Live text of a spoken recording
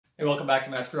Hey, welcome back to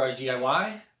Matt's Garage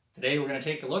DIY. Today we're going to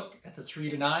take a look at the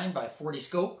 3-9 by 40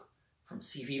 scope from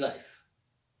CVLife.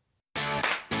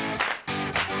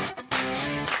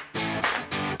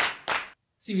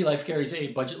 CVLife carries a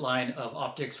budget line of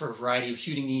optics for a variety of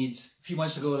shooting needs. A few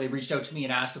months ago they reached out to me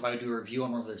and asked if I would do a review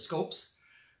on one of their scopes.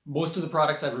 Most of the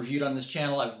products I've reviewed on this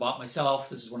channel I've bought myself.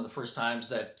 This is one of the first times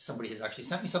that somebody has actually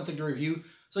sent me something to review,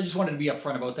 so I just wanted to be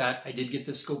upfront about that. I did get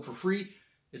this scope for free.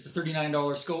 It's a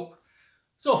 $39 scope.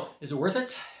 So, is it worth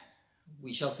it?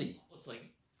 We shall see.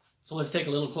 So let's take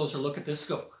a little closer look at this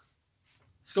scope.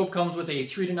 Scope comes with a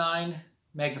 3-9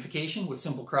 magnification with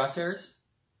simple crosshairs,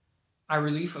 eye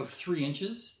relief of 3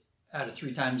 inches at a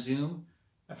 3x zoom.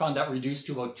 I found that reduced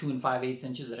to about 2 5/8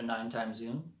 inches at a 9x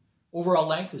zoom. Overall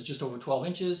length is just over 12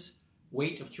 inches,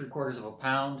 weight of 3/4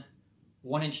 pounds,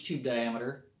 1 inch tube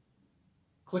diameter,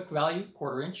 click value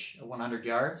 1/4 inch at 100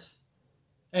 yards,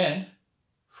 and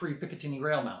free Picatinny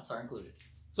rail mounts are included.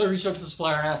 So I reached out to the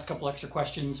supplier and asked a couple extra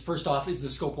questions. First off, is the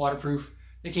scope waterproof?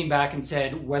 They came back and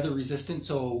said weather resistant,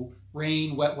 so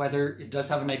rain, wet weather. It does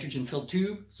have a nitrogen filled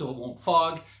tube, so it won't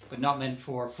fog, but not meant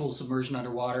for full submersion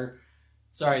underwater.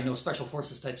 Sorry, no special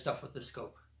forces type stuff with this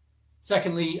scope.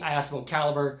 Secondly, I asked about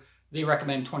caliber. They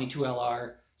recommend 22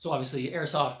 LR, so obviously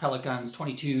airsoft pellet guns,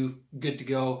 22, good to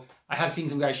go. I have seen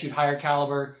some guys shoot higher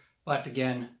caliber, but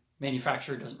again,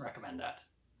 manufacturer doesn't recommend that.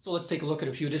 So let's take a look at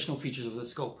a few additional features of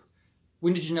this scope.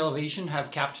 Windage and elevation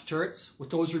have capped turrets. With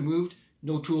those removed,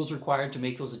 no tools required to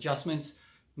make those adjustments.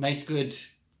 Nice, good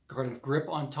kind of grip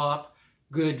on top.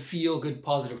 Good feel, good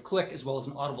positive click, as well as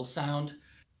an audible sound.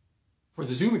 For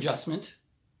the zoom adjustment,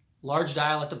 large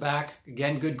dial at the back.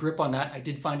 Again, good grip on that. I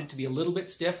did find it to be a little bit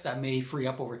stiff. That may free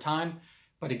up over time.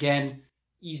 But again,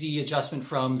 easy adjustment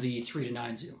from the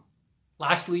 3-9 zoom.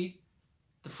 Lastly,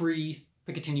 the free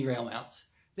Picatinny rail mounts.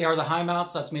 They are the high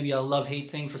mounts. That's maybe a love-hate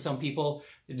thing for some people.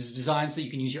 It is designed so that you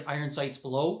can use your iron sights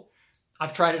below.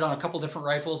 I've tried it on a couple different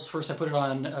rifles. First, I put it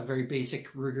on a very basic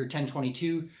Ruger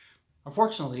 1022.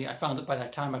 Unfortunately, I found that by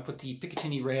that time I put the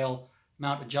Picatinny rail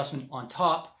mount adjustment on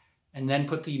top and then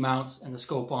put the mounts and the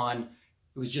scope on.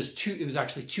 It was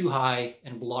actually too high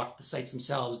and blocked the sights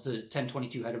themselves. The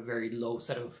 1022 had a very low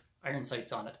set of iron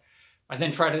sights on it. I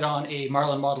then tried it on a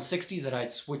Marlin Model 60 that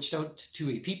I'd switched out to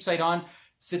a peep sight on.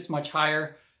 Sits much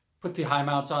higher. Put the high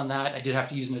mounts on that. I did have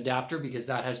to use an adapter because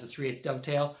that has the 3/8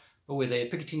 dovetail. But with a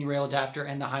Picatinny rail adapter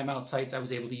and the high mount sights, I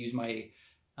was able to use my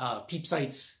peep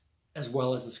sights as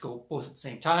well as the scope both at the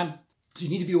same time. So you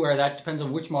need to be aware of that. Depends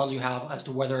on which model you have as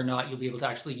to whether or not you'll be able to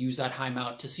actually use that high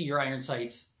mount to see your iron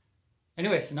sights.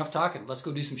 Anyways, enough talking. Let's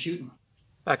go do some shooting.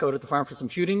 Back out at the farm for some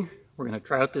shooting. We're going to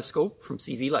try out this scope from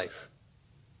CVLife.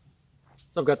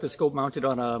 So I've got this scope mounted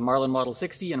on a Marlin Model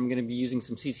 60 and I'm going to be using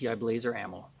some CCI Blazer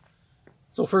ammo.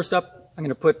 So first up, I'm going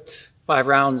to put 5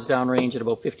 rounds downrange at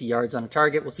about 50 yards on a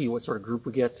target. We'll see what sort of group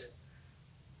we get.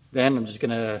 Then I'm just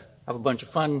going to have a bunch of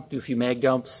fun, do a few mag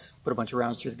dumps, put a bunch of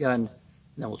rounds through the gun, and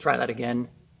then we'll try that again,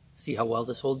 see how well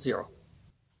this holds zero.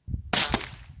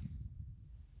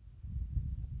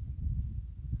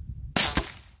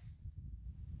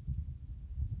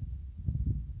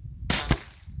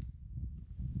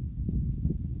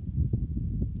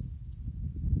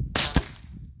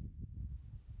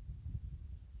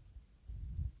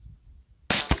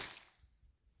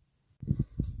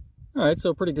 All right,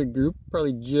 so pretty good group,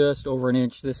 probably just over an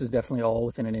inch. This is definitely all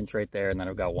within an inch right there, and then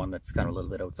I've got one that's kind of a little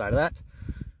bit outside of that.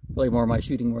 Probably more of my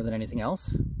shooting more than anything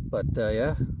else, but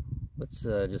yeah, let's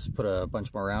just put a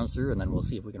bunch more rounds through, and then we'll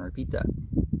see if we can repeat that.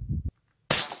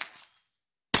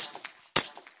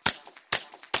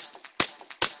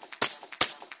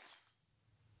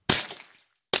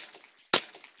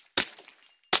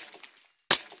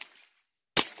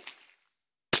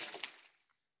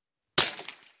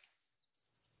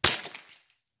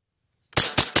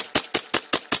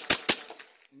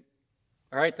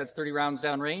 All right, that's 30 rounds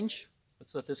down range.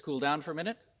 Let's let this cool down for a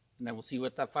minute, and then we'll see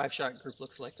what that 5-shot group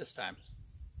looks like this time.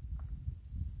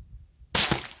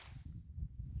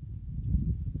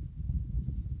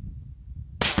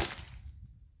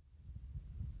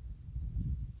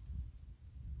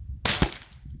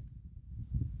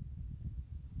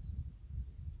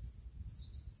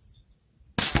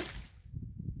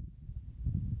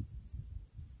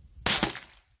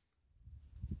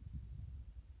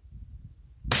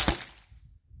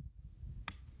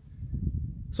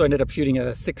 So I ended up shooting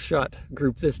a 6-shot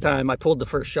group this time. I pulled the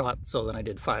first shot, so then I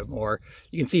did 5 more.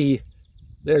 You can see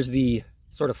there's the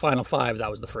sort of final 5. That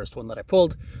was the first one that I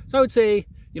pulled. So I would say,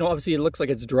 you know, obviously it looks like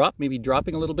it's dropped, maybe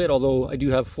dropping a little bit, although I do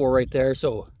have 4 right there,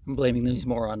 so I'm blaming these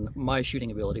more on my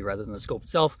shooting ability rather than the scope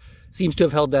itself. Seems to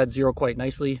have held that 0 quite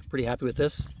nicely. Pretty happy with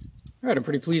this. All right, I'm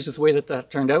pretty pleased with the way that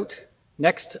turned out.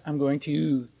 Next, I'm going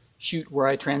to shoot where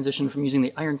I transition from using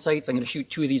the iron sights. I'm going to shoot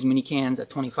 2 of these mini cans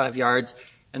at 25 yards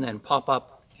and then pop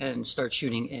up and start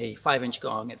shooting a 5-inch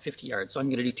gong at 50 yards. So I'm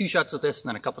going to do 2 shots of this and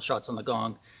then a couple shots on the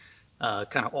gong,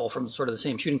 kind of all from sort of the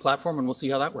same shooting platform, and we'll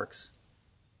see how that works.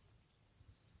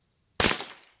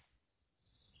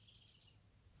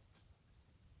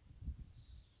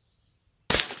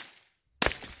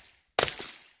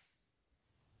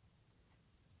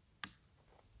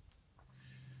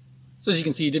 So as you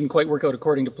can see, it didn't quite work out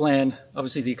according to plan.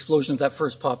 Obviously, the explosion of that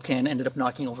first pop can ended up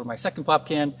knocking over my second pop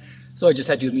can, so I just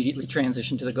had to immediately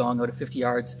transition to the gong out at 50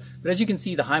 yards. But as you can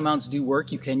see, the high mounts do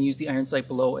work. You can use the iron sight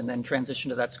below and then transition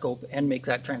to that scope and make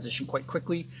that transition quite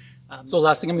quickly. So the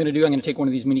last thing I'm going to do, I'm going to take one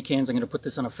of these mini cans, I'm going to put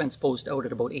this on a fence post out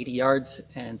at about 80 yards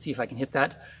and see if I can hit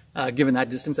that. Given that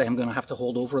distance, I am going to have to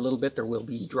hold over a little bit. There will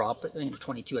be drop,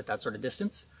 22 at that sort of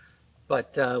distance.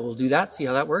 But we'll do that, see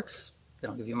how that works.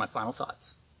 Then I'll give you my final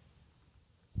thoughts.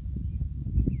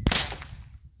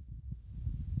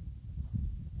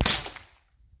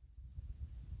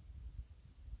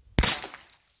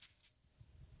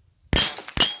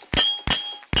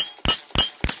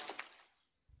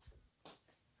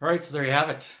 All right, so there you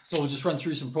have it. So we'll just run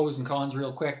through some pros and cons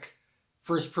real quick.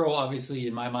 First pro, obviously,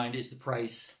 in my mind, is the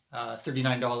price.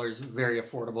 $39, very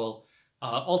affordable.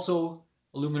 Also,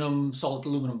 solid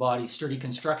aluminum body, sturdy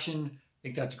construction. I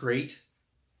think that's great.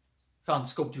 Found the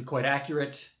scope to be quite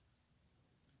accurate.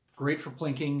 Great for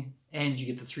plinking, and you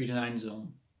get the 3 to 9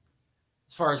 zone.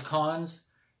 As far as cons,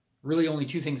 really only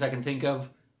 2 things I can think of.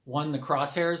 One, the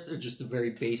crosshairs. They're just a very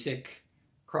basic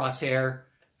crosshair.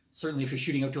 Certainly if you're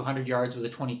shooting out to 100 yards with a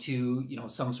 22,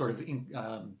 some sort of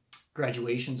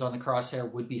graduations on the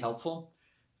crosshair would be helpful.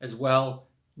 As well,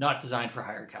 not designed for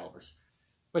higher calibers.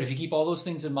 But if you keep all those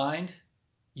things in mind,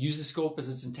 use the scope as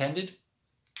it's intended,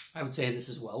 I would say this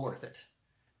is well worth it.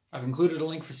 I've included a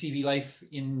link for CVLife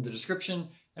in the description,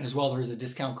 and as well there is a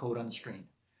discount code on the screen.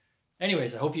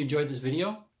 Anyways, I hope you enjoyed this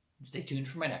video, and stay tuned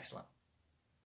for my next one.